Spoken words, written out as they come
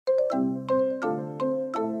Hello,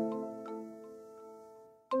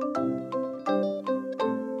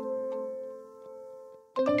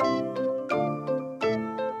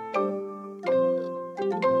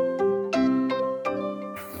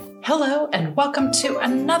 and welcome to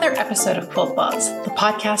another episode of Quilt Buzz, the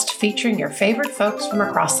podcast featuring your favorite folks from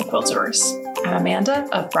across the Quilterverse. I'm Amanda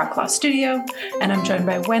of Broadcloth Studio, and I'm joined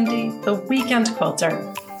by Wendy, the weekend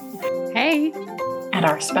quilter. Hey. And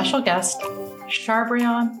our special guest,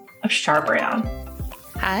 Sharbreon of Sharbreon.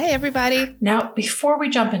 Hi, everybody. Now, before we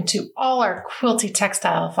jump into all our quilty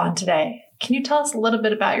textile fun today, can you tell us a little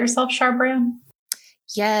bit about yourself, Sharbreon?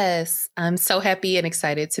 Yes, I'm so happy and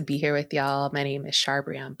excited to be here with y'all. My name is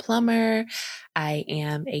Sharbreon Plummer. I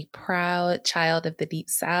am a proud child of the Deep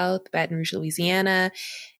South, Baton Rouge, Louisiana.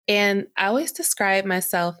 And I always describe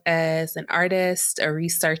myself as an artist, a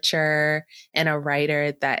researcher, and a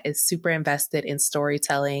writer that is super invested in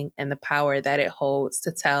storytelling and the power that it holds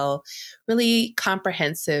to tell really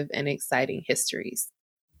comprehensive and exciting histories.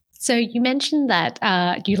 So you mentioned that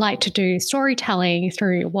you like to do storytelling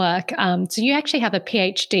through your work. So you actually have a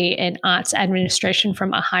PhD in arts administration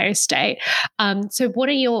from Ohio State. So what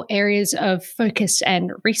are your areas of focus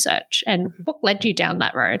and research, and what led you down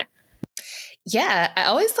that road? Yeah, I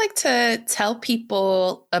always like to tell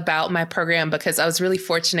people about my program because I was really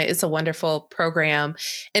fortunate. It's a wonderful program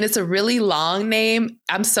and it's a really long name.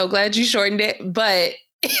 I'm so glad you shortened it, but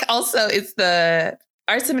also it's the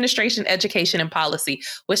Arts Administration, Education, and Policy,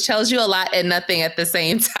 which tells you a lot and nothing at the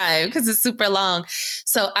same time because it's super long.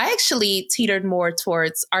 So I actually teetered more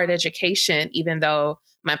towards art education, even though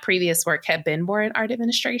my previous work had been more in art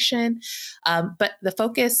administration. But the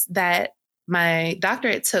focus that my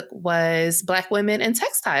doctorate took was Black women in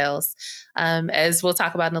textiles, as we'll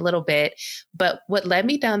talk about in a little bit. But what led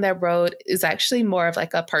me down that road is actually more of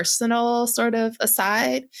like a personal sort of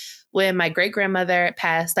aside. When my great-grandmother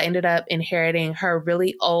passed, I ended up inheriting her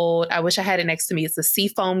really old, I wish I had it next to me. It's a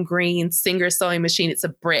seafoam green Singer sewing machine. It's a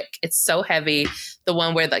brick. It's so heavy. The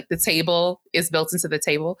one where like the table is built into the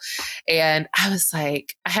table. And I was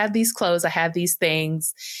like, I have these clothes, I have these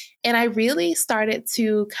things. And I really started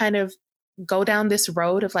to kind of go down this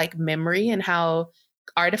road of like memory and how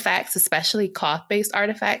artifacts, especially cloth-based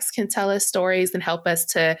artifacts, can tell us stories and help us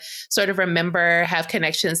to sort of remember, have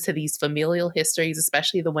connections to these familial histories,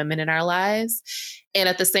 especially the women in our lives. And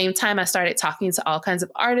at the same time, I started talking to all kinds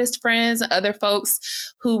of artist friends and other folks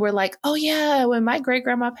who were like, oh yeah, when my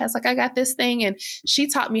great-grandma passed, like I got this thing and she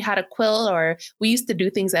taught me how to quilt, or we used to do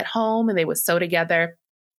things at home and they would sew together.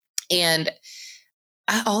 And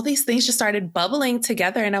all these things just started bubbling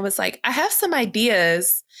together. And I was like, I have some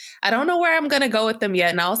ideas. I don't know where I'm going to go with them yet.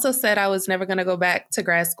 And I also said I was never going to go back to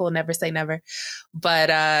grad school, never say never. But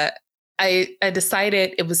I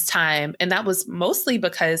decided it was time. And that was mostly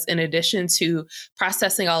because in addition to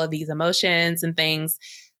processing all of these emotions and things,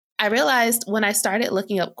 I realized when I started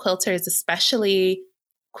looking up quilters, especially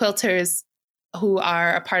quilters who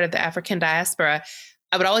are a part of the African diaspora,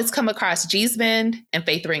 I would always come across Giesmond and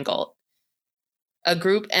Faith Ringgold, a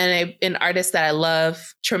group and an artist that I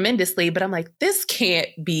love tremendously, but I'm like, this can't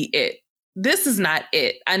be it. This is not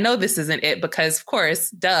it. I know this isn't it because, of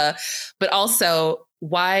course, duh. But also,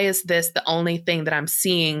 why is this the only thing that I'm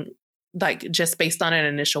seeing, like just based on an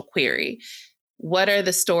initial query? What are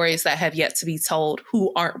the stories that have yet to be told?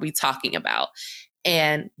 Who aren't we talking about?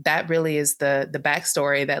 And that really is the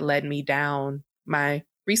backstory that led me down my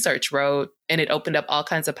research road. And it opened up all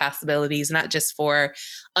kinds of possibilities, not just for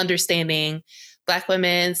understanding Black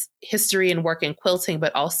women's history and work in quilting,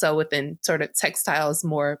 but also within sort of textiles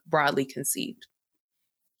more broadly conceived.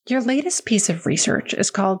 Your latest piece of research is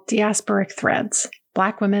called Diasporic Threads,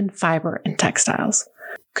 Black Women, Fiber, and Textiles.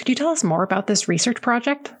 Could you tell us more about this research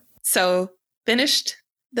project? So finished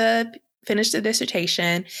the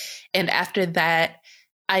dissertation. And after that,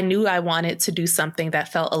 I knew I wanted to do something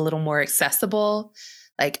that felt a little more accessible.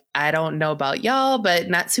 Like, I don't know about y'all, but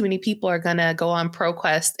not too many people are going to go on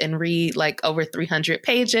ProQuest and read like over 300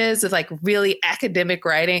 pages of like really academic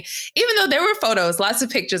writing, even though there were photos, lots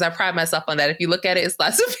of pictures. I pride myself on that. If you look at it, it's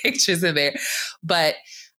lots of pictures in there. But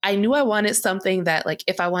I knew I wanted something that like,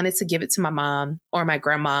 if I wanted to give it to my mom or my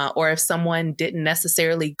grandma, or if someone didn't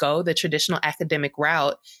necessarily go the traditional academic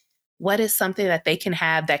route, what is something that they can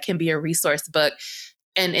have that can be a resource book?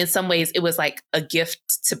 And in some ways, it was like a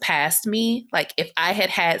gift to past me. Like if I had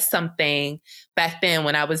had something back then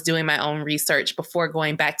when I was doing my own research before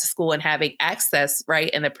going back to school and having access,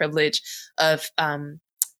 right, and the privilege of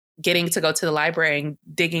getting to go to the library and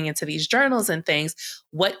digging into these journals and things,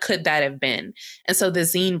 what could that have been? And so the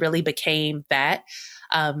zine really became that.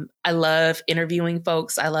 I love interviewing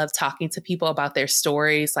folks. I love talking to people about their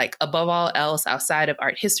stories. Like above all else, outside of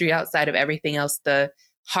art history, outside of everything else, the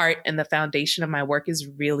heart and the foundation of my work is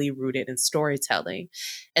really rooted in storytelling.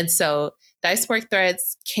 And so the Iceberg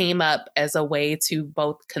Threads came up as a way to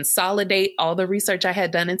both consolidate all the research I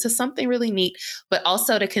had done into something really neat, but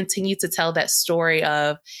also to continue to tell that story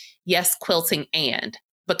of, yes, quilting and.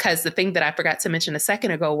 Because the thing that I forgot to mention a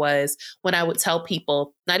second ago was when I would tell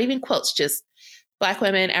people, not even quilts, just Black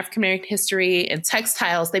women, African American history, and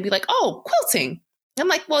textiles, they'd be like, oh, quilting. I'm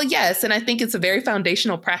like, well, yes. And I think it's a very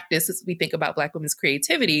foundational practice as we think about Black women's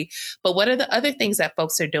creativity. But what are the other things that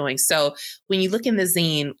folks are doing? So when you look in the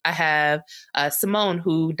zine, I have Simone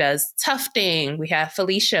who does tufting. We have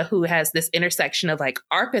Felicia who has this intersection of like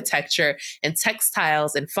architecture and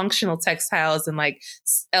textiles and functional textiles and like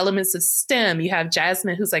elements of STEM. You have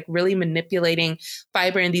Jasmine who's like really manipulating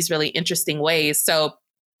fiber in these really interesting ways. So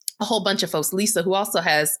a whole bunch of folks, Lisa, who also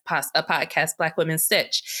has a podcast, Black Women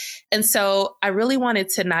Stitch. And so I really wanted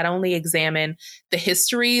to not only examine the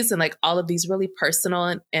histories and like all of these really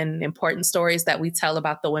personal and important stories that we tell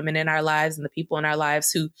about the women in our lives and the people in our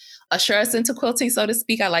lives who usher us into quilting, so to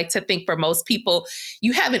speak. I like to think for most people,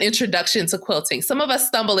 you have an introduction to quilting. Some of us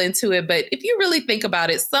stumble into it, but if you really think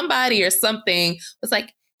about it, somebody or something was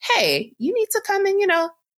like, hey, you need to come and,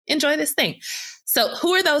 enjoy this thing. So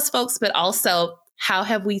who are those folks? But also, how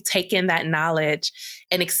have we taken that knowledge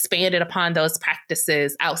and expanded upon those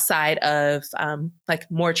practices outside of like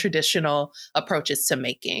more traditional approaches to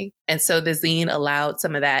making? And so the zine allowed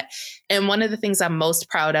some of that. And one of the things I'm most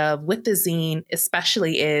proud of with the zine,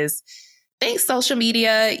 especially is thanks social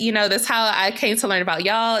media, that's how I came to learn about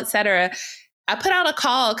y'all, et cetera. I put out a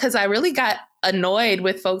call because I really got annoyed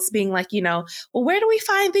with folks being like, well, where do we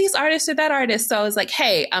find these artists or that artist? So I was like,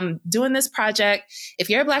 hey, I'm doing this project.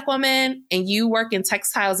 If you're a Black woman and you work in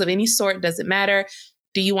textiles of any sort, doesn't matter.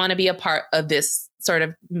 Do you want to be a part of this sort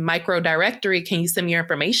of micro directory? Can you send me your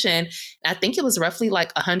information? And I think it was roughly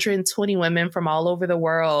like 120 women from all over the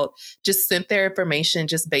world just sent their information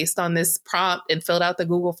just based on this prompt and filled out the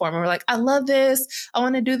Google form. And we're like, I love this. I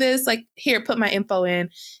want to do this. Like, here, put my info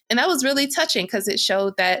in. And that was really touching because it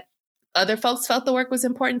showed that other folks felt the work was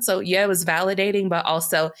important. So yeah, it was validating, but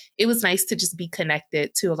also it was nice to just be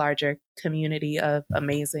connected to a larger community of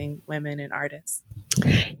amazing women and artists.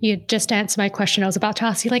 You just answered my question. I was about to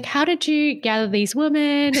ask you, like, how did you gather these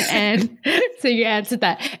women? And so you answered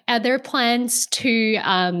that. Are there plans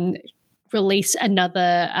to release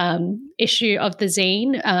another issue of the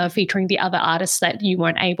zine featuring the other artists that you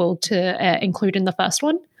weren't able to include in the first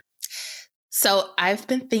one? So I've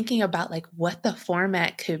been thinking about like what the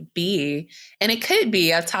format could be. And it could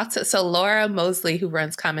be, I've talked to, Laura Mosley, who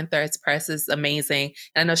runs Common Threads Press, is amazing.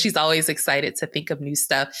 And I know she's always excited to think of new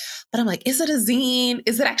stuff, but I'm like, is it a zine?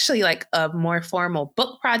 Is it actually like a more formal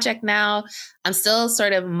book project now? I'm still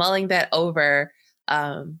sort of mulling that over.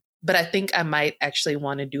 But I think I might actually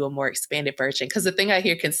want to do a more expanded version because the thing I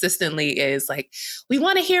hear consistently is like, we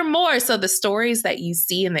want to hear more. So the stories that you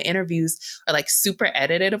see in the interviews are like super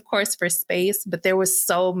edited, of course, for space, but there was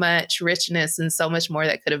so much richness and so much more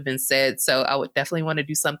that could have been said. So I would definitely want to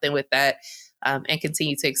do something with that and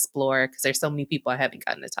continue to explore because there's so many people I haven't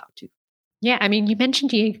gotten to talk to. Yeah, I mean, you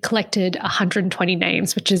mentioned you collected 120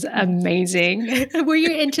 names, which is amazing. Were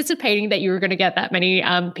you anticipating that you were going to get that many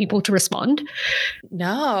people to respond? No,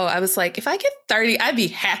 I was like, if I get 30, I'd be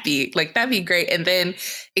happy. Like, that'd be great. And then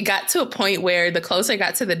it got to a point where the closer I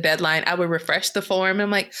got to the deadline, I would refresh the form. And I'm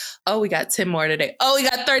like, oh, we got 10 more today. Oh, we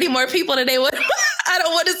got 30 more people today. What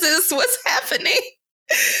is this? What's happening?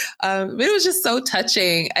 But it was just so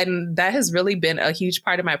touching. And that has really been a huge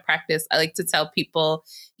part of my practice. I like to tell people,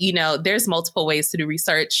 there's multiple ways to do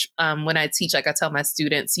research. When I teach, like I tell my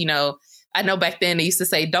students, I know back then they used to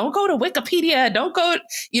say, don't go to Wikipedia, don't go,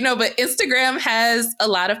 but Instagram has a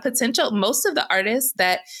lot of potential. Most of the artists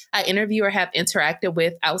that I interview or have interacted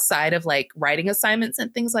with outside of like writing assignments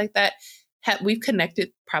and things like that, we've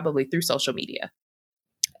connected probably through social media.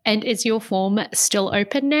 And is your form still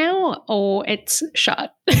open now or it's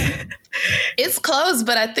shut? It's closed,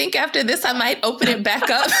 but I think after this, I might open it back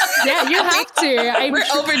up. Yeah, you have to.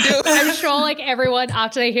 We're overdue. I'm sure like everyone,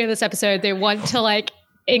 after they hear this episode, they want to like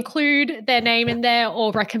include their name in there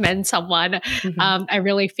or recommend someone. Mm-hmm. I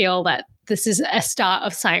really feel that this is a start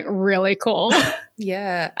of something really cool.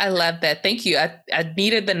 Yeah, I love that. Thank you. I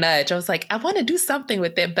needed the nudge. I was like, I want to do something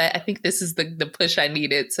with it, but I think this is the push I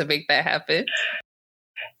needed to make that happen.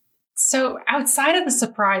 So outside of the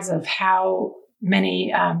surprise of how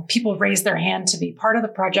many people raised their hand to be part of the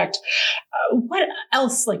project. What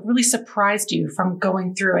else really surprised you from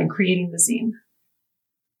going through and creating the zine?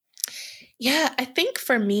 Yeah, I think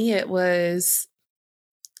for me, it was,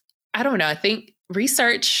 I don't know, I think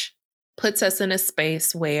research puts us in a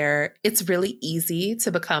space where it's really easy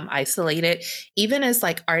to become isolated. Even as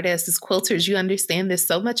artists, as quilters, you understand this.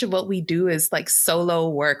 So much of what we do is solo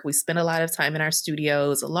work. We spend a lot of time in our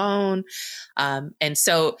studios alone. And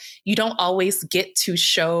so you don't always get to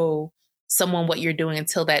show someone what you're doing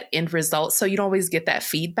until that end result. So you don't always get that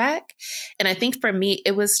feedback. And I think for me,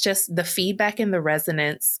 it was just the feedback and the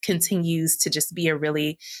resonance continues to just be a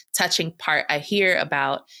really touching part. I hear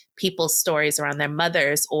about people's stories around their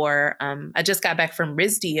mothers, or I just got back from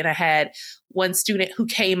RISD and I had one student who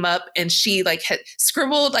came up and she had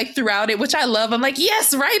scribbled throughout it, which I love. I'm like,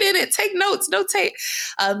 yes, write in it, take notes, notate.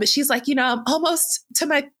 But she's like, I'm almost to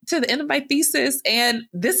the end of my thesis, and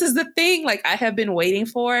this is the thing I have been waiting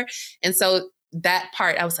for. And so that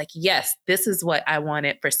part, I was like, yes, this is what I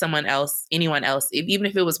wanted for someone else, anyone else, even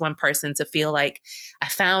if it was one person, to feel like I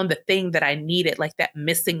found the thing that I needed, that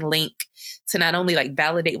missing link to not only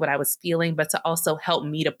validate what I was feeling, but to also help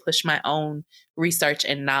me to push my own research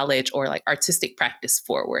and knowledge or artistic practice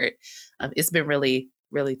forward. It's been really,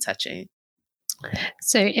 really touching.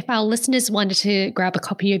 So if our listeners wanted to grab a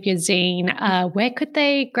copy of your zine, where could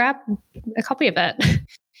they grab a copy of it?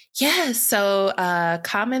 Yeah, so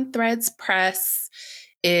Common Threads Press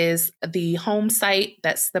is the home site.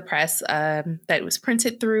 That's the press that it was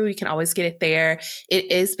printed through. You can always get it there.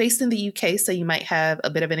 It is based in the UK, so you might have a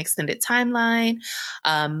bit of an extended timeline.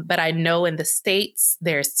 But I know in the States,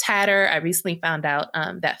 there's Tatter. I recently found out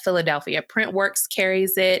that Philadelphia Printworks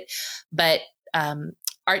carries it. But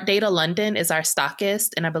Art Data London is our stockist,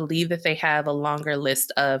 and I believe that they have a longer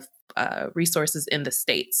list of resources in the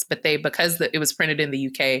States, but because it was printed in the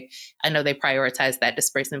UK, I know they prioritize that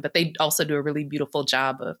disbursement, but they also do a really beautiful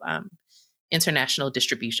job of international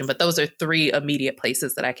distribution. But those are three immediate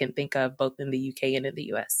places that I can think of, both in the UK and in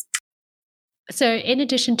the US. So in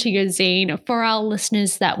addition to your zine, for our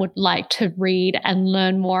listeners that would like to read and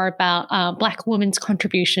learn more about Black women's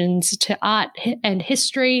contributions to art and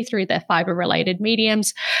history through their fiber-related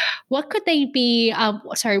mediums, what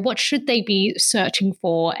should they be searching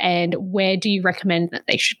for, and where do you recommend that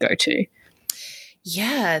they should go to?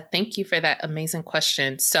 Yeah, thank you for that amazing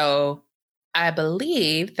question. So I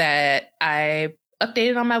believe that I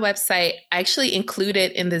updated on my website. I actually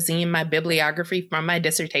included in the zine my bibliography from my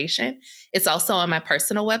dissertation. It's also on my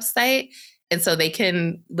personal website. And so they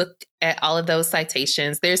can look at all of those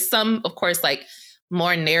citations. There's some, of course,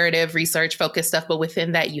 more narrative research focused stuff, but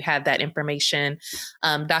within that, you have that information.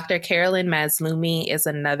 Dr. Carolyn Mazlumi is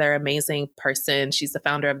another amazing person. She's the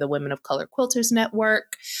founder of the Women of Color Quilters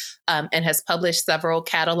Network, and has published several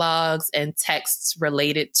catalogs and texts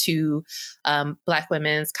related to Black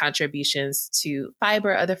women's contributions to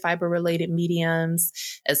fiber, other fiber-related mediums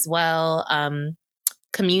as well.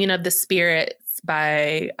 Communion of the Spirits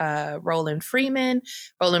by Roland Freeman.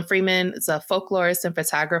 Roland Freeman is a folklorist and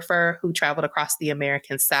photographer who traveled across the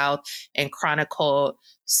American South and chronicled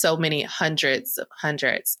so many hundreds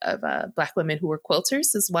of Black women who were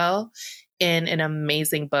quilters as well, in an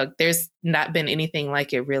amazing book. There's not been anything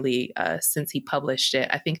like it really since he published it.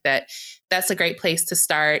 I think that's a great place to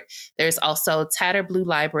start. There's also Tatter Blue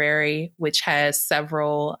Library, which has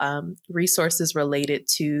several resources related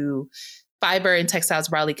to fiber and textiles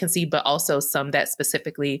broadly conceived, but also some that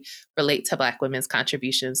specifically relate to Black women's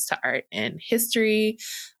contributions to art and history.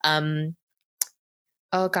 Oh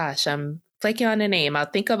gosh, I'm blanking on a name. I'll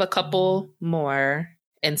think of a couple more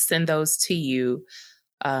and send those to you.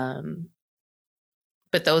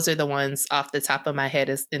 But those are the ones off the top of my head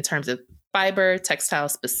is in terms of fiber, textile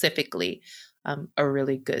specifically, a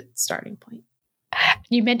really good starting point.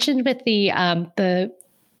 You mentioned with the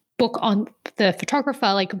book on the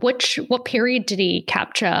photographer, what period did he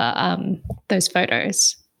capture those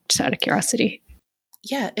photos? Just out of curiosity.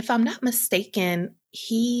 Yeah, if I'm not mistaken,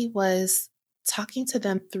 he was talking to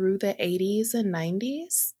them through the 80s and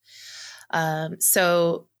 90s.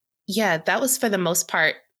 So yeah, that was for the most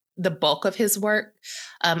part the bulk of his work.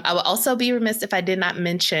 I would also be remiss if I did not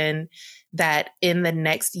mention that in the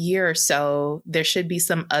next year or so, there should be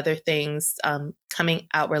some other things coming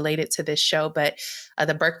out related to this show. But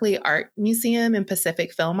the Berkeley Art Museum and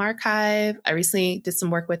Pacific Film Archive, I recently did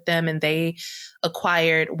some work with them, and they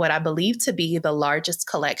acquired what I believe to be the largest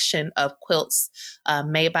collection of quilts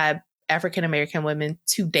made by African-American women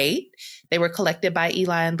to date. They were collected by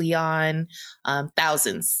Eli and Leon,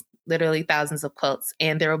 thousands, literally thousands of quilts.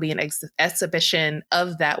 And there will be an exhibition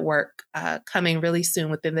of that work coming really soon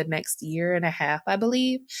within the next year and a half, I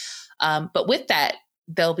believe. But with that,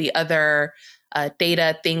 there'll be other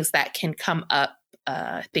data, things that can come up,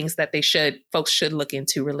 things that folks should look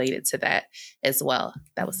into related to that as well.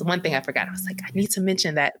 That was the one thing I forgot. I was like, I need to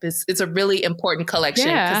mention that. It's a really important collection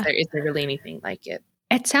because there isn't really anything like it.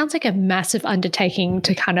 It sounds like a massive undertaking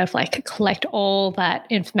to kind of like collect all that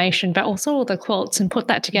information, but also all the quilts and put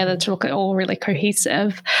that together to look at all really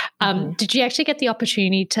cohesive. Did you actually get the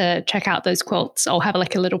opportunity to check out those quilts or have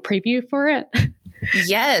like a little preview for it?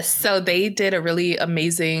 Yes. So they did a really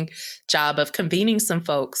amazing job of convening some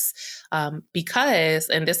folks because,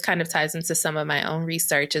 and this kind of ties into some of my own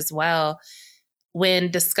research as well,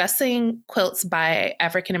 when discussing quilts by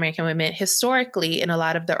African-American women, historically, in a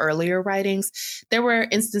lot of the earlier writings, there were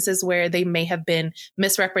instances where they may have been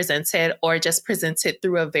misrepresented or just presented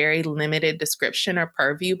through a very limited description or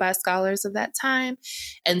purview by scholars of that time.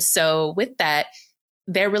 And so with that,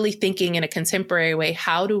 they're really thinking in a contemporary way,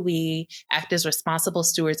 how do we act as responsible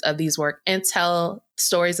stewards of these work and tell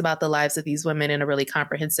stories about the lives of these women in a really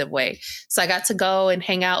comprehensive way? So I got to go and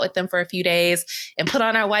hang out with them for a few days and put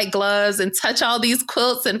on our white gloves and touch all these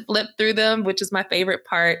quilts and flip through them, which is my favorite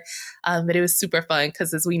part. But it was super fun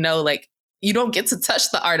because, as we know, like, you don't get to touch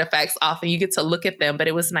the artifacts often. You get to look at them, but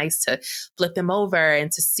it was nice to flip them over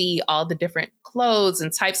and to see all the different clothes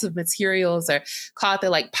and types of materials or cloth,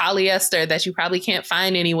 like polyester that you probably can't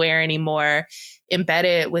find anywhere anymore,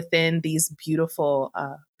 embedded within these beautiful,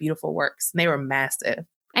 beautiful works. And they were massive.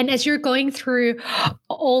 And as you're going through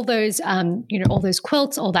all those, all those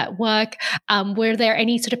quilts, all that work, were there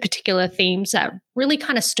any sort of particular themes that really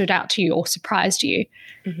kind of stood out to you or surprised you?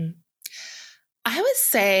 I would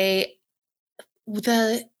say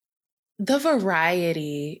the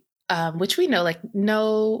variety, which we know, like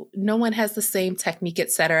no one has the same technique,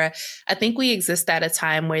 et cetera. I think we exist at a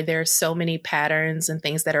time where there are so many patterns and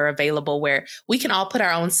things that are available where we can all put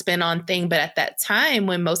our own spin on thing. But at that time,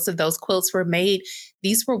 when most of those quilts were made,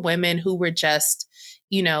 these were women who were just,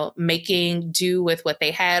 making do with what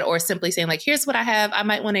they had, or simply saying like, here's what I have. I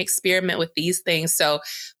might want to experiment with these things. So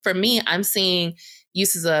for me, I'm seeing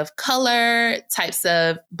uses of color, types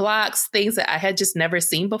of blocks, things that I had just never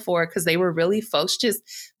seen before, because they were really folks just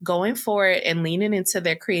going for it and leaning into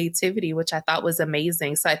their creativity, which I thought was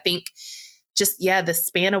amazing. So I think just, the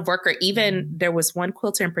span of work, or even there was one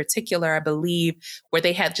quilter in particular, I believe, where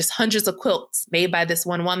they had just hundreds of quilts made by this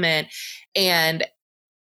one woman, and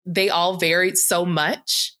they all varied so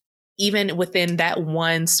much, even within that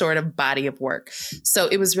one sort of body of work. So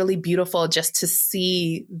it was really beautiful just to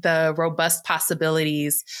see the robust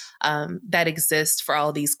possibilities that exist for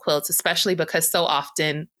all these quilts, especially because so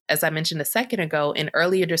often, as I mentioned a second ago, in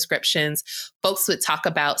earlier descriptions, folks would talk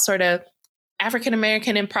about sort of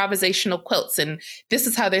African-American improvisational quilts, and this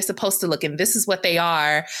is how they're supposed to look, and this is what they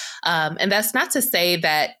are. And that's not to say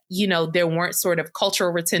that, there weren't sort of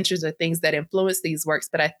cultural retentions or things that influenced these works,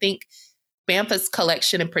 but I think Bamfa's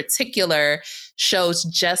collection in particular shows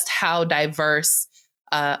just how diverse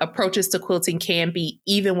approaches to quilting can be,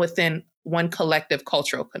 even within one collective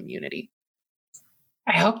cultural community.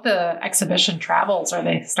 I hope the exhibition travels, or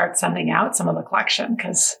they start sending out some of the collection,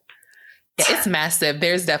 because it's massive.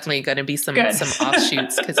 There's definitely going to be some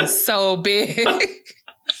offshoots because it's so big.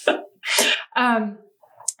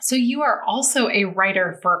 So you are also a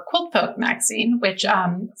writer for Quilt Folk magazine, which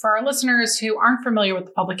for our listeners who aren't familiar with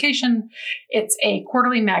the publication, it's a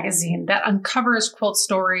quarterly magazine that uncovers quilt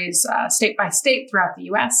stories state by state throughout the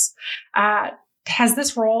U.S. Has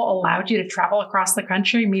this role allowed you to travel across the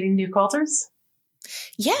country meeting new quilters?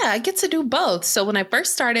 Yeah, I get to do both. So when I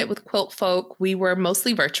first started with Quilt Folk, we were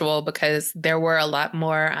mostly virtual because there were a lot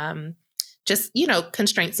more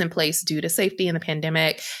constraints in place due to safety and the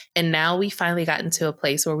pandemic. And now we finally got into a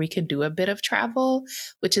place where we can do a bit of travel,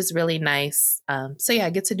 which is really nice. I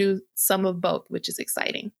get to do some of both, which is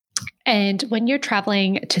exciting. And when you're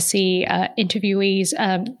traveling to see interviewees,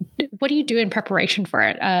 what do you do in preparation for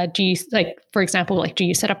it? Do you, for example, do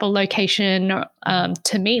you set up a location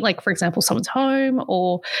to meet, for example, someone's home,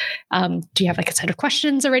 or do you have a set of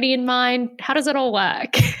questions already in mind? How does it all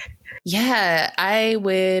work? Yeah, I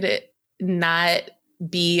would not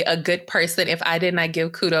be a good person if I did not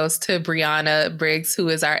give kudos to Brianna Briggs, who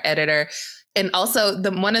is our editor. And also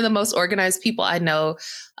one of the most organized people I know.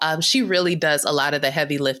 She really does a lot of the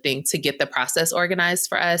heavy lifting to get the process organized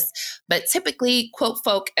for us. But typically, Quilt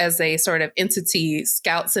Folk as a sort of entity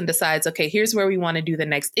scouts and decides, okay, here's where we want to do the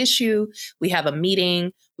next issue. We have a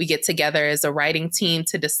meeting. We get together as a writing team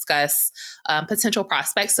to discuss potential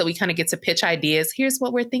prospects. So we kind of get to pitch ideas. Here's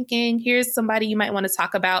what we're thinking. Here's somebody you might want to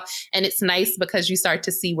talk about. And it's nice because you start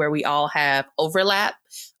to see where we all have overlap.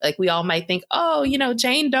 Like we all might think, oh,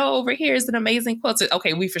 Jane Doe over here is an amazing quilter.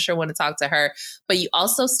 Okay, we for sure want to talk to her. But you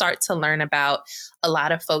also start to learn about a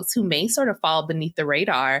lot of folks who may sort of fall beneath the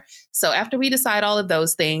radar. So after we decide all of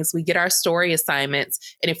those things, we get our story assignments.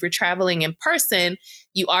 And if you're traveling in person,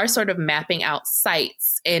 you are sort of mapping out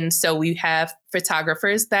sites. And so we have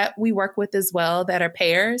photographers that we work with as well that are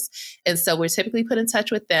pairs. And so we're typically put in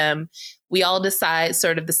touch with them. We all decide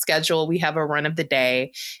sort of the schedule. We have a run of the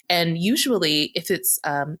day. And usually if it's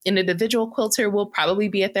an individual quilter, we'll probably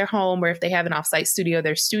be at their home, or if they have an offsite studio,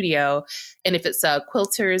 their studio. And if it's a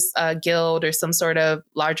quilters guild or some sort of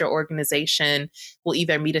larger organization, we'll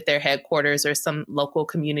either meet at their headquarters or some local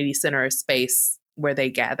community center or space where they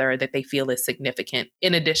gather that they feel is significant,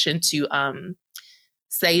 in addition to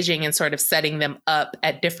staging and sort of setting them up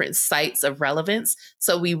at different sites of relevance.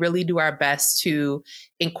 So we really do our best to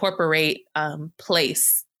incorporate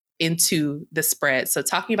place into the spread. So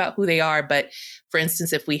talking about who they are, but for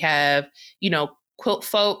instance, if we have, Quilt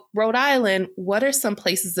Folk, Rhode Island, what are some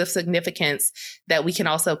places of significance that we can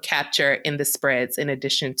also capture in the spreads in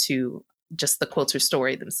addition to just the quilter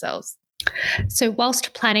story themselves? So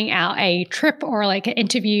whilst planning out a trip or like an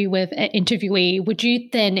interview with an interviewee, would you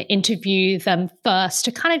then interview them first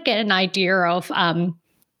to kind of get an idea of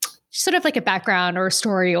sort of like a background or a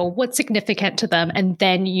story or what's significant to them, and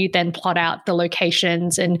then you then plot out the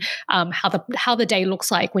locations and how the day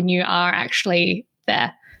looks like when you are actually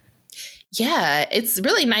there? Yeah, it's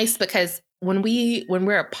really nice because when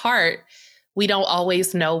we're apart, we don't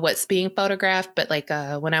always know what's being photographed. But like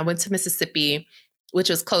when I went to Mississippi, which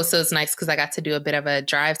was close, so it was nice because I got to do a bit of a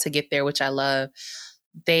drive to get there, which I love.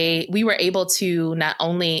 We were able to not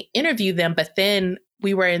only interview them, but then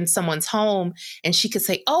we were in someone's home and she could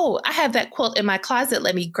say, oh, I have that quilt in my closet.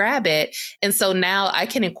 Let me grab it. And so now I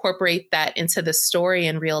can incorporate that into the story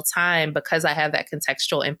in real time because I have that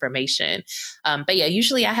contextual information. But yeah,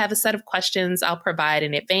 usually I have a set of questions I'll provide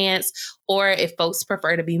in advance. Or if folks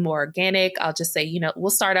prefer to be more organic, I'll just say,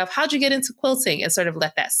 we'll start off, how'd you get into quilting? And sort of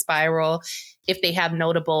let that spiral. If they have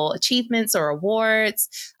notable achievements or awards,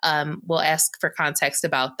 we'll ask for context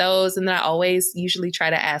about those. And then I always usually try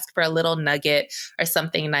to ask for a little nugget or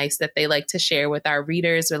something nice that they like to share with our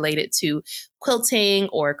readers related to quilting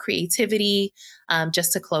or creativity,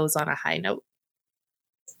 just to close on a high note.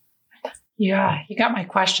 Yeah, you got my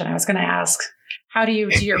question. I was going to ask, how do you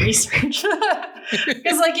do your research?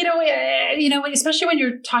 Because especially when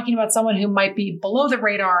you're talking about someone who might be below the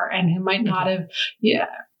radar and who might not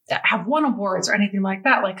have won awards or anything like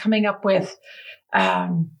that, like coming up with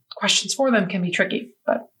questions for them can be tricky.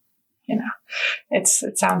 But, it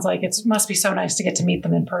sounds like it must be so nice to get to meet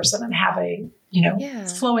them in person and have a,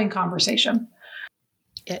 flowing conversation.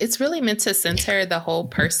 Yeah, it's really meant to center the whole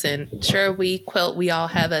person. Sure, we quilt, we all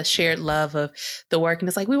have a shared love of the work. And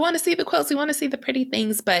it's like, we want to see the quilts, we want to see the pretty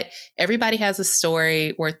things, but everybody has a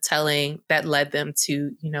story worth telling that led them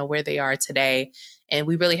to, where they are today. And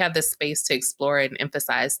we really have this space to explore and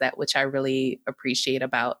emphasize that, which I really appreciate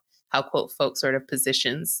about how Quilt Folk sort of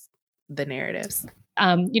positions the narratives.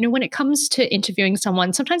 When it comes to interviewing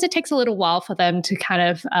someone, sometimes it takes a little while for them to kind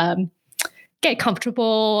of get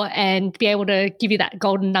comfortable and be able to give you that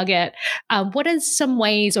golden nugget. What are some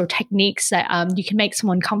ways or techniques that you can make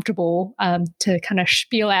someone comfortable to kind of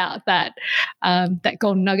spiel out that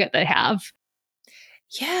golden nugget they have?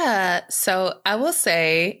 Yeah. So I will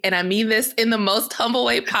say, and I mean this in the most humble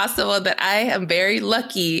way possible, that I am very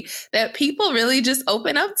lucky that people really just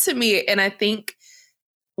open up to me. And I think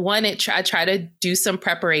I try to do some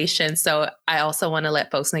preparation. So I also want to let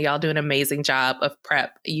folks know y'all do an amazing job of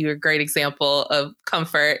prep. You're a great example of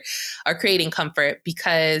comfort or creating comfort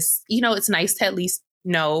because, it's nice to at least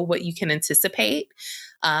know what you can anticipate.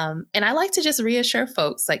 And I like to just reassure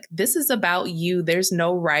folks, like, this is about you. There's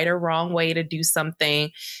no right or wrong way to do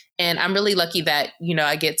something. And I'm really lucky that,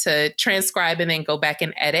 I get to transcribe and then go back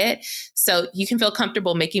and edit. So you can feel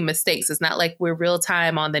comfortable making mistakes. It's not like we're real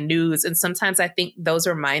time on the news. And sometimes I think those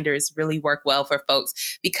reminders really work well for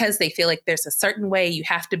folks because they feel like there's a certain way you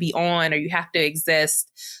have to be on or you have to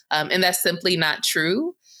exist. And that's simply not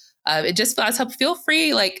true. It just feel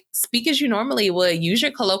free, like, speak as you normally would. Use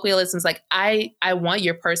your colloquialisms. Like, I want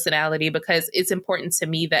your personality because it's important to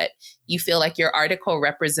me that you feel like your article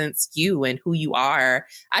represents you and who you are.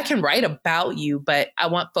 I can write about you, but I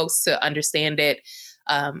want folks to understand it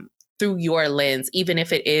through your lens, even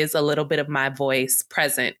if it is a little bit of my voice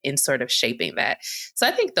present in sort of shaping that. So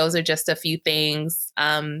I think those are just a few things.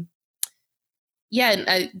 And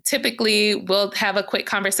typically we'll have a quick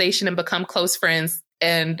conversation and become close friends.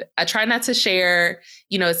 And I try not to share,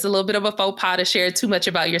 it's a little bit of a faux pas to share too much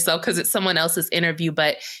about yourself because it's someone else's interview.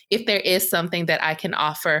 But if there is something that I can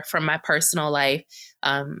offer from my personal life,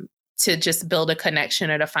 to just build a connection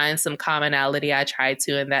or to find some commonality, I try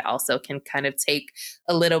to. And that also can kind of take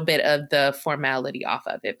a little bit of the formality off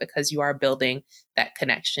of it because you are building that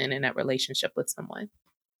connection and that relationship with someone.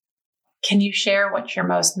 Can you share what your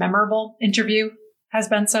most memorable interview has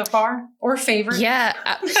been so far, or favorite? Yeah.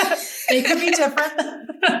 They could be different.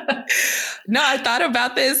 No, I thought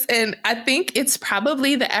about this, and I think it's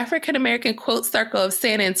probably the African American Quilt Circle of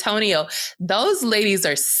San Antonio. Those ladies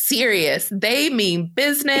are serious. They mean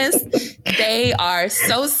business. They are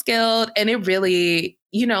so skilled, and it really,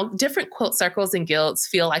 different quilt circles and guilds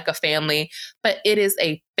feel like a family, but it is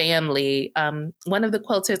a family. One of the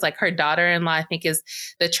quilters, like her daughter-in-law, I think is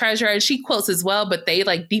the treasurer, and she quilts as well, but they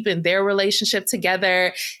like deepened their relationship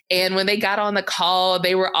together. And when they got on the call,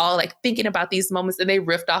 they were all like thinking about these moments and they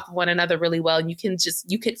riffed off of one another really well. And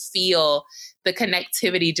you could feel the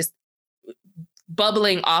connectivity just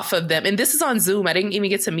bubbling off of them. And this is on Zoom. I didn't even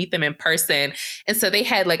get to meet them in person. And so they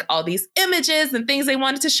had like all these images and things they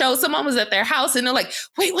wanted to show. Someone was at their house and they're like,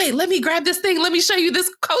 wait, let me grab this thing. Let me show you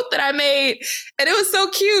this coat that I made. And it was so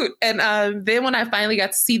cute. And then when I finally got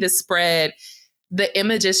to see the spread, the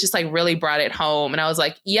images just like really brought it home. And I was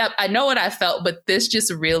like, yep, I know what I felt, but this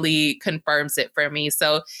just really confirms it for me.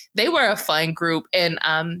 So they were a fun group. And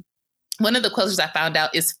one of the quilters I found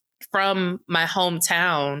out is from my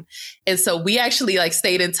hometown. And so we actually like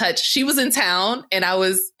stayed in touch. She was in town and I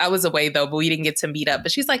was away though, but we didn't get to meet up.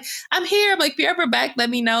 But she's like, I'm here. I'm like, if you're ever back, let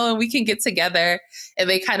me know and we can get together. And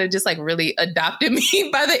they kind of just like really adopted me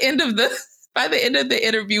by the end of the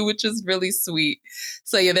interview, which is really sweet.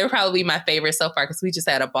 So yeah, they're probably my favorite so far because we just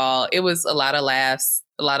had a ball. It was a lot of laughs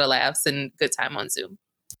and good time on Zoom.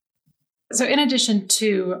 So in addition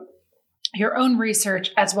to your own research,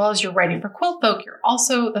 as well as your writing for Quilt Folk, you're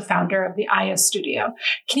also the founder of the Aya Studio.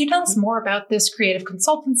 Can you tell us more about this creative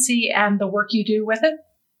consultancy and the work you do with it?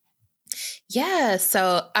 Yeah,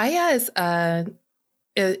 so Aya is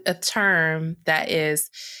a term that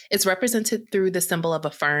it's represented through the symbol of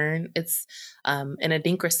a fern. It's an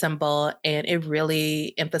Adinkra symbol, and it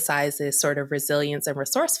really emphasizes sort of resilience and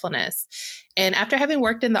resourcefulness. And after having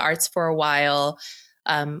worked in the arts for a while,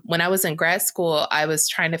 when I was in grad school, I was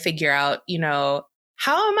trying to figure out,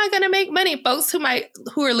 how am I going to make money? Folks who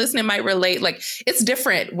are listening might relate. Like, it's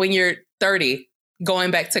different when you're 30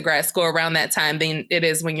 going back to grad school around that time than it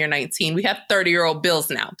is when you're 19. We have 30-year-old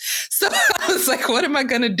bills now. So I was like, what am I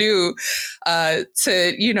going to do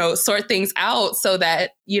to, sort things out so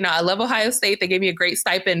that, I love Ohio State. They gave me a great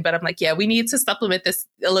stipend, but I'm like, yeah, we need to supplement this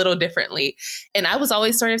a little differently. And I was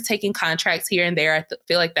always sort of taking contracts here and there. I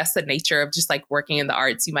feel like that's the nature of just like working in the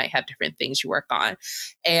arts. You might have different things you work on.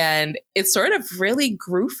 And it sort of really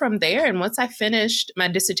grew from there. And once I finished my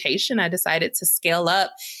dissertation, I decided to scale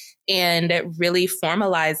up and really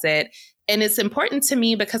formalize it. And it's important to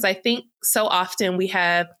me because I think so often we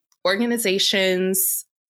have organizations,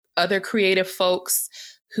 other creative folks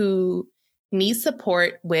who need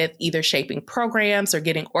support with either shaping programs or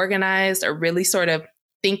getting organized or really sort of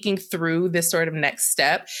thinking through this sort of next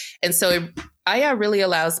step. And so Aya really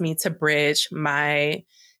allows me to bridge my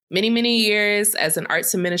many, many years as an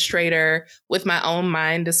arts administrator with my own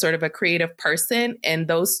mind as sort of a creative person. And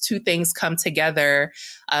those two things come together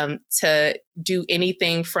to do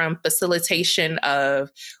anything from facilitation of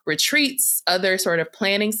retreats, other sort of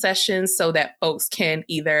planning sessions so that folks can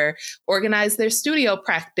either organize their studio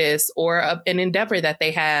practice or an endeavor that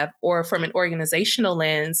they have, or from an organizational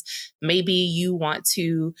lens, maybe you want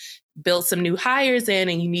to build some new hires in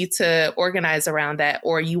and you need to organize around that,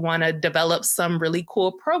 or you want to develop some really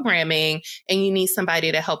cool programming and you need somebody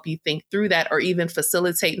to help you think through that or even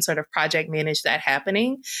facilitate and sort of project manage that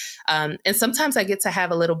happening. And sometimes I get to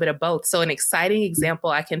have a little bit of both. So an exciting example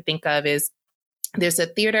I can think of is there's a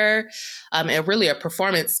theater and really a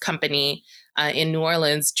performance company in New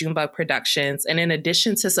Orleans, Junebug Productions. And in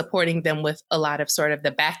addition to supporting them with a lot of sort of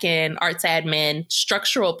the back end arts admin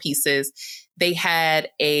structural pieces, they had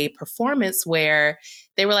a performance where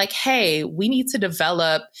they were like, hey, we need to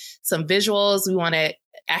develop some visuals. We want to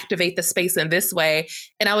activate the space in this way.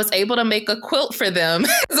 And I was able to make a quilt for them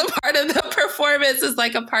as a part of the performance, as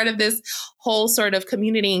like a part of this whole sort of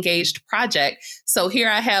community engaged project. So here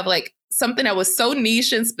I have like something that was so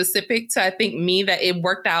niche and specific to, I think, me, that it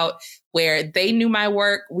worked out where they knew my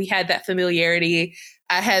work. We had that familiarity.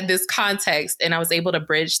 I had this context and I was able to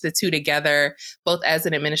bridge the two together, both as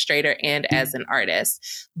an administrator and as an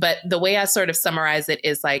artist. But the way I sort of summarize it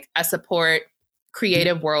is like, I support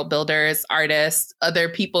creative world builders, artists, other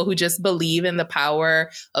people who just believe in the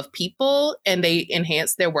power of people and they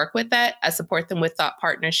enhance their work with that. I support them with thought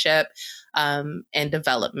partnership and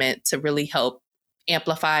development to really help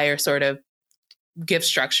amplify or sort of give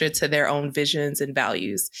structure to their own visions and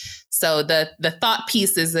values. So the thought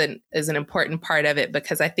piece is an important part of it,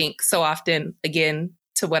 because I think so often, again,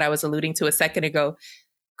 to what I was alluding to a second ago,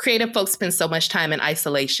 creative folks spend so much time in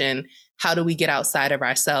isolation. How do we get outside of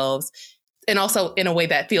ourselves? And also in a way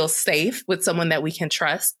that feels safe with someone that we can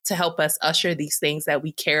trust to help us usher these things that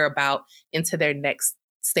we care about into their next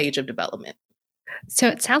stage of development. So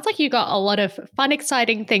it sounds like you got a lot of fun,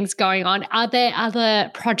 exciting things going on. Are there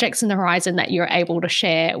other projects in the horizon that you're able to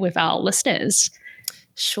share with our listeners?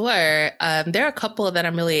 Sure. There are a couple that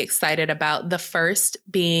I'm really excited about. The first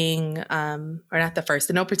being, or not the first,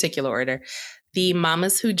 in no particular order, the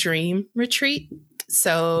Mamas Who Dream retreat.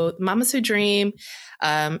 So Mamas Who Dream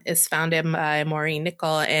is founded by Maureen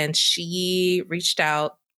Nickel, and she reached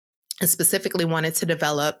out and specifically wanted to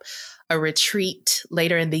develop a retreat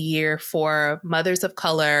later in the year for mothers of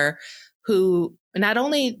color who not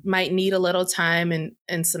only might need a little time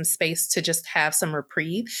and some space to just have some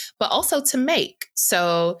reprieve, but also to make.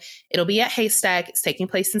 So it'll be at Haystack. It's taking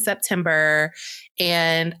place in September.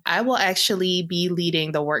 And I will actually be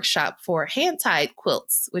leading the workshop for hand-tied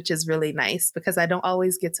quilts, which is really nice because I don't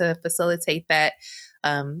always get to facilitate that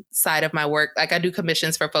side of my work. Like I do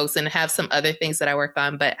commissions for folks and have some other things that I work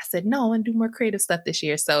on, but I said, no, I want to do more creative stuff this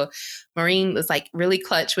year. So Maureen was like really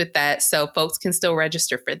clutch with that. So folks can still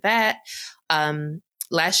register for that.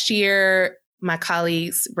 Last year, my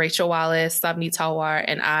colleagues, Rachel Wallace, Savni Talwar,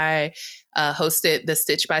 and I hosted the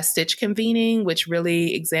Stitch by Stitch convening, which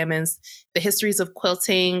really examines the histories of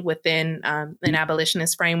quilting within an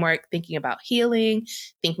abolitionist framework, thinking about healing,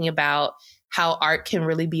 thinking about how art can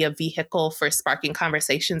really be a vehicle for sparking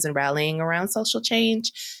conversations and rallying around social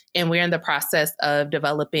change. And we're in the process of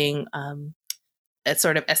developing a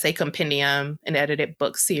sort of essay compendium, an edited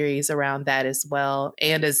book series around that as well,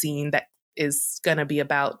 and a zine that is going to be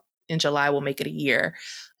about, in July, we'll make it a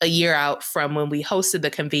year out from when we hosted the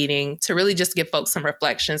convening, to really just give folks some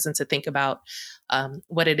reflections and to think about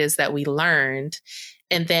what it is that we learned.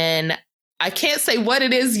 And then I can't say what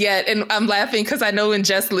it is yet. And I'm laughing because I know when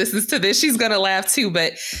Jess listens to this, she's going to laugh too.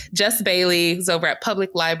 But Jess Bailey, who's over at Public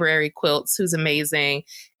Library Quilts, who's amazing,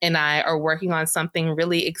 and I are working on something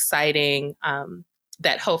really exciting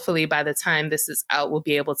that hopefully by the time this is out, we'll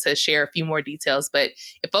be able to share a few more details. But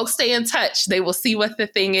if folks stay in touch, they will see what the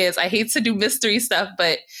thing is. I hate to do mystery stuff,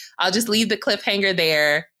 but I'll just leave the cliffhanger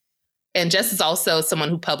there. And Jess is also someone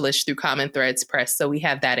who published through Common Threads Press. So we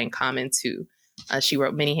have that in common too. She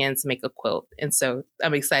wrote Many Hands Make a Quilt. And so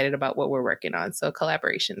I'm excited about what we're working on. So a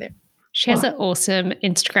collaboration there. She has an awesome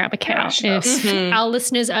Instagram account. If our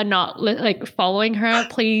listeners are not following her,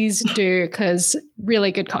 please do, because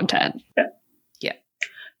really good content. Yeah.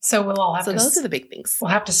 So we'll all have to. So those are the big things. We'll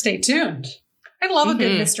have to stay tuned. I love a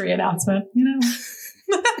good mystery announcement, you know.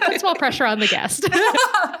 Puts more pressure on the guest.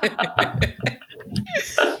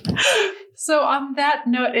 So on that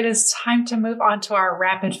note, it is time to move on to our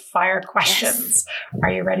rapid fire questions. Yes.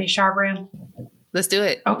 Are you ready, Sharbreon? Let's do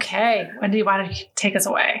it. Okay. Wendy, why don't you take us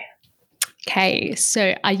away? Okay.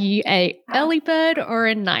 So are you a early bird or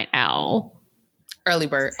a night owl? Early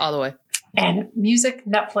bird, all the way. And music,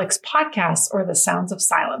 Netflix, podcasts, or the sounds of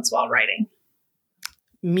silence while writing?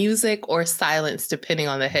 Music or silence, depending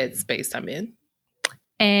on the headspace I'm in.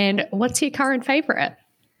 And what's your current favorite?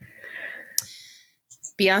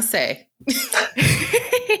 Beyonce.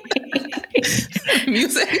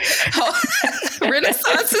 Music.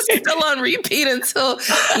 Renaissance is still on repeat until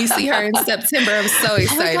we see her in September. I'm so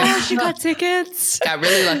excited. Oh my gosh, you got tickets. Got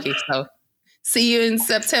really lucky. So see you in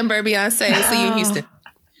September, Beyonce. See you in Houston.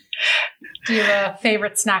 Do you have a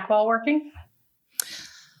favorite snack while working?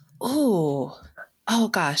 Oh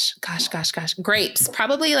gosh. Grapes.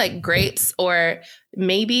 Probably like grapes, or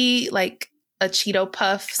maybe like a Cheeto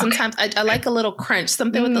Puff. Sometimes I like a little crunch,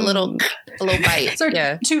 something with a little bite. So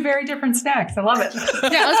two very different snacks. I love it.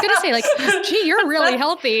 Yeah, I was going to say, like, gee, you're really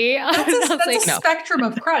healthy. That's a spectrum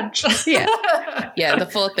of crunch. Yeah, the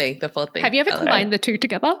full thing. Have you ever combined the two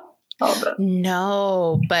together?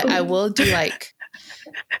 No, but I will do like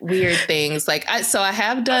weird things. Like I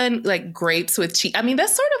have done like grapes with cheese. I mean,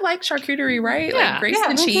 that's sort of like charcuterie, right? Yeah, like grapes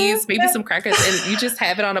and cheese, maybe some crackers, and you just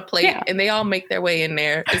have it on a plate and they all make their way in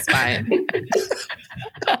there. It's fine.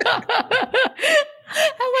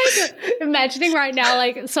 I like imagining right now,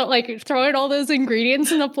 like throwing all those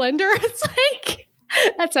ingredients in the blender. It's like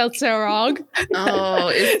That sounds so wrong. Oh,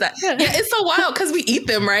 it's that. Yeah, it's so wild because we eat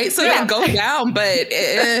them, right? So they go down, but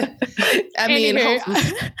I mean,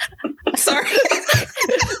 sorry.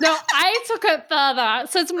 No, I took it further,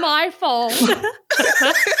 so it's my fault.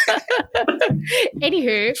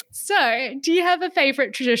 Anywho, so do you have a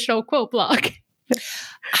favorite traditional quilt block?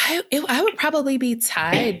 I would probably be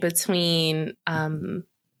tied between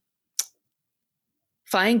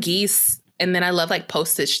flying geese. And then I love like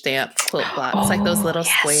postage stamp quilt blocks, like those little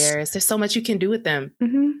squares. There's so much you can do with them.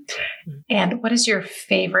 Mm-hmm. And what is your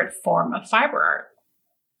favorite form of fiber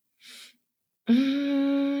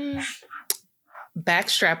art?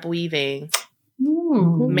 Backstrap weaving.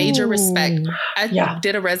 Ooh. Major respect. I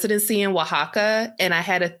did a residency in Oaxaca and I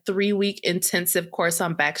had a 3-week intensive course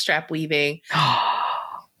on backstrap weaving.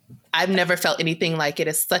 I've never felt anything like it.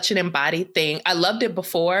 It's such an embodied thing. I loved it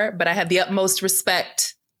before, but I have the utmost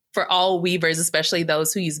respect for all weavers, especially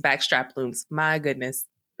those who use backstrap looms. My goodness.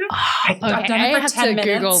 I've done it for 10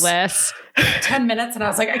 minutes. Google this. 10 minutes and I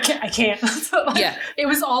was like, I can't. So it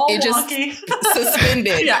was all wonky. Just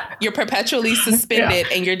suspended. You're perpetually suspended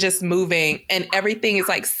and you're just moving and everything is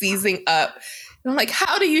like seizing up. And I'm like,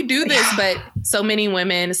 how do you do this? But so many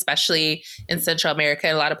women, especially in Central America,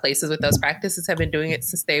 and a lot of places with those practices have been doing it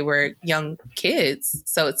since they were young kids.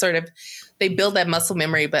 So it's sort of, they build that muscle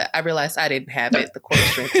memory, but I realized I didn't have it. The core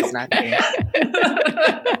strength is not there.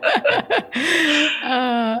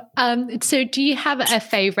 So do you have a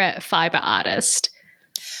favorite fiber artist?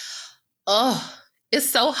 Oh, it's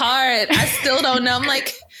so hard. I still don't know. I'm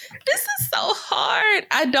like, this is so hard.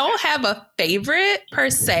 I don't have a favorite per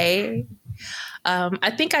se. I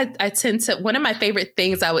think I tend to, one of my favorite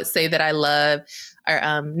things I would say that I love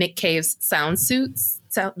are Nick Cave's sound suits.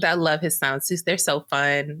 I love his sound suits. They're so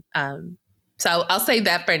fun. So I'll say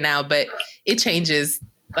that for now, but it changes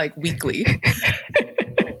like weekly.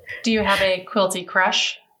 Do you have a quilty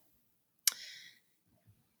crush?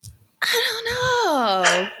 I don't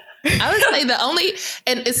know. I would say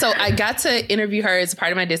and so I got to interview her as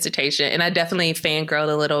part of my dissertation and I definitely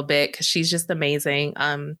fangirled a little bit because she's just amazing.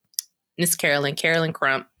 Miss Carolyn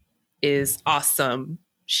Crump is awesome.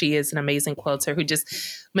 She is an amazing quilter who just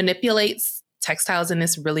manipulates textiles in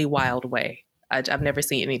this really wild way. I've never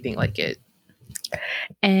seen anything like it.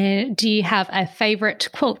 And do you have a favorite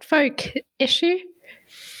quilt folk issue?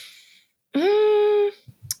 I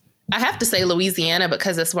have to say Louisiana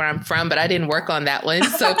because that's where I'm from, but I didn't work on that one.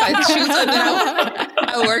 So if I choose one that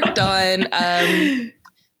I worked on, I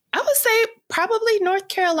would say probably North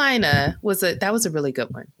Carolina that was a really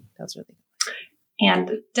good one. That was really good.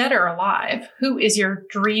 And dead or alive, who is your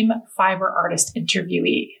dream fiber artist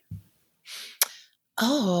interviewee?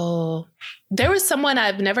 Oh, there was someone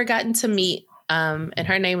I've never gotten to meet, and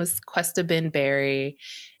her name was Questa Ben Berry.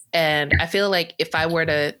 And I feel like if I were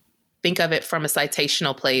to think of it from a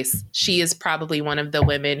citational place, she is probably one of the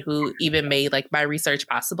women who even made like my research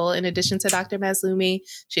possible in addition to Dr. Mazlumi.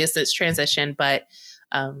 She has since transitioned, but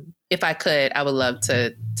if I could, I would love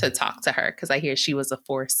to talk to her because I hear she was a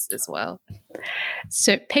force as well.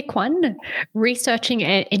 So pick one: researching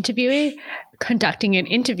and interviewing, conducting an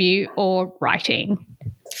interview, or writing.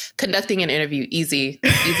 Conducting an interview, easy.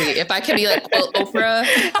 If I could be like Quilt Oprah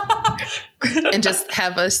and just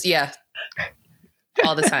have us,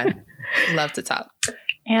 all the time. Love to talk.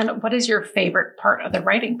 And what is your favorite part of the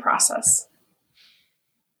writing process?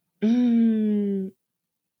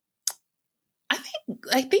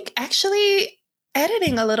 I think actually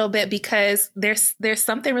editing a little bit because there's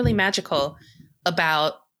something really magical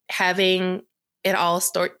about having it all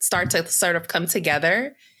start to sort of come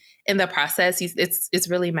together in the process. It's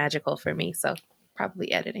really magical for me. So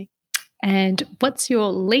probably editing. And what's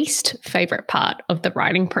your least favorite part of the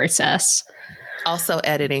writing process? Also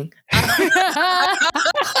editing. I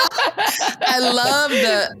love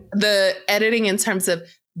the editing in terms of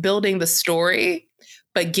building the story.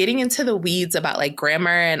 But getting into the weeds about like grammar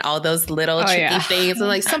and all those little tricky things, and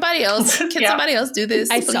like somebody else, somebody else do this?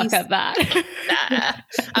 I suck at that. Nah,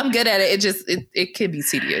 I'm good at it. It can be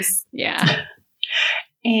tedious. Yeah.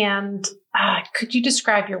 And could you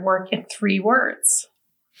describe your work in 3 words?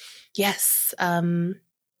 Yes.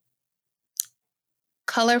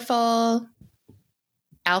 Colorful,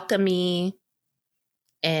 alchemy,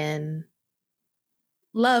 and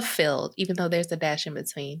love-filled, even though there's a dash in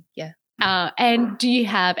between. Yeah. And do you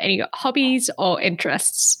have any hobbies or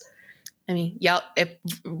interests? I mean, y'all, if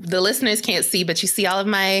the listeners can't see, but you see all of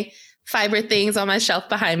my fiber things on my shelf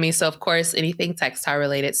behind me. So, of course, anything textile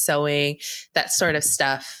related, sewing, that sort of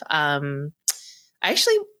stuff. I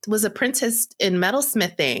actually was apprenticed in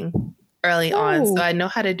metalsmithing early on. So I know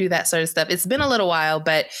how to do that sort of stuff. It's been a little while,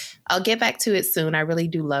 but I'll get back to it soon. I really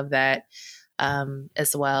do love that.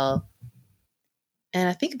 as well. And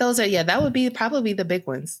I think those are, that would be probably the big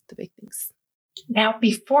ones, the big things. Now,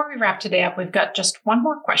 before we wrap today up, we've got just one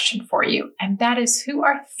more question for you. And that is, who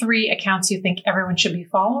are 3 accounts you think everyone should be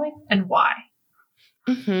following and why?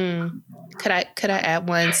 Mm-hmm. Could I add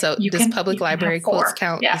one? So does public library quotes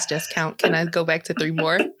count? Does just count? Can I go back to 3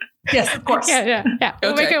 more? Yes, of course. Yeah.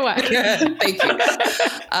 We'll make it work. Thank you.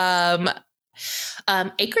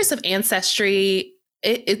 Acres of Ancestry.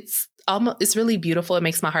 It's really beautiful. It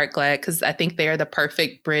makes my heart glad because I think they are the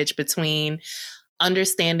perfect bridge between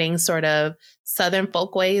understanding sort of Southern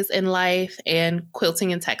folkways in life and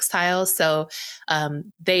quilting and textiles. So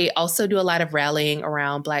they also do a lot of rallying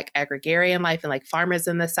around Black agrarian life and like farmers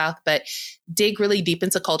in the South, but dig really deep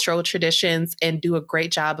into cultural traditions and do a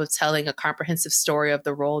great job of telling a comprehensive story of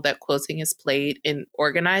the role that quilting has played in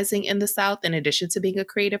organizing in the South, in addition to being a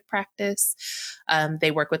creative practice.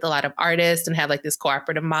 They work with a lot of artists and have like this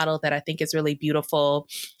cooperative model that I think is really beautiful.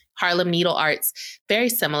 Harlem Needle Arts, very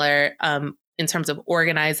similar in terms of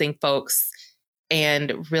organizing folks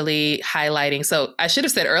and really highlighting. So I should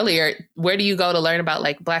have said earlier, where do you go to learn about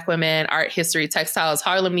like Black women, art, history, textiles?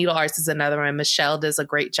 Harlem Needle Arts is another one. Michelle does a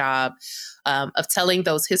great job of telling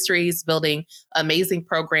those histories, building amazing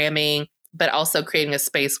programming, but also creating a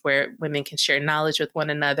space where women can share knowledge with one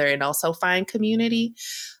another and also find community.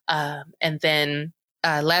 And then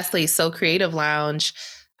lastly, So Creative Lounge,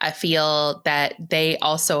 I feel that they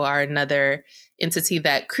also are another entity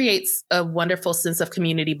that creates a wonderful sense of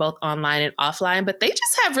community, both online and offline, but they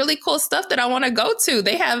just have really cool stuff that I want to go to.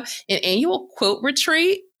 They have an annual quilt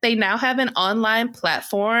retreat. They now have an online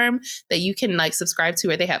platform that you can like subscribe to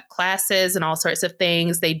where they have classes and all sorts of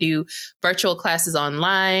things. They do virtual classes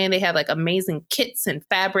online. They have like amazing kits and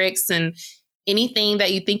fabrics and anything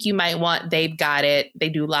that you think you might want, they've got it. They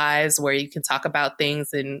do lives where you can talk about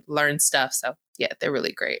things and learn stuff. So yeah, they're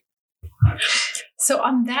really great. So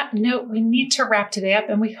on that note, we need to wrap today up,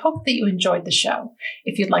 and we hope that you enjoyed the show.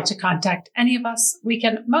 If you'd like to contact any of us, we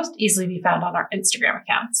can most easily be found on our Instagram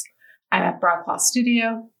accounts. I'm at Broadcloth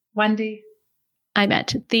Studio. Wendy. I'm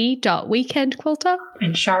at the.weekendquilter.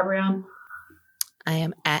 And Sharbreon. I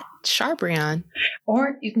am at Sharbreon.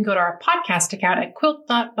 Or you can go to our podcast account at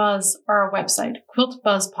quilt.buzz or our website,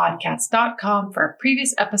 quiltbuzzpodcast.com, for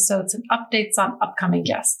previous episodes and updates on upcoming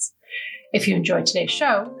guests. If you enjoyed today's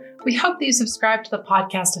show, we hope that you subscribe to the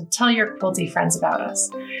podcast and tell your quilty friends about us.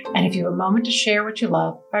 And if you have a moment to share what you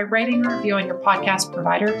love by writing a review on your podcast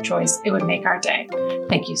provider of choice, it would make our day.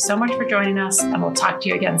 Thank you so much for joining us, and we'll talk to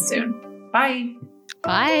you again soon. Bye.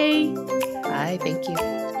 Bye. Bye. Thank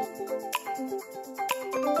you.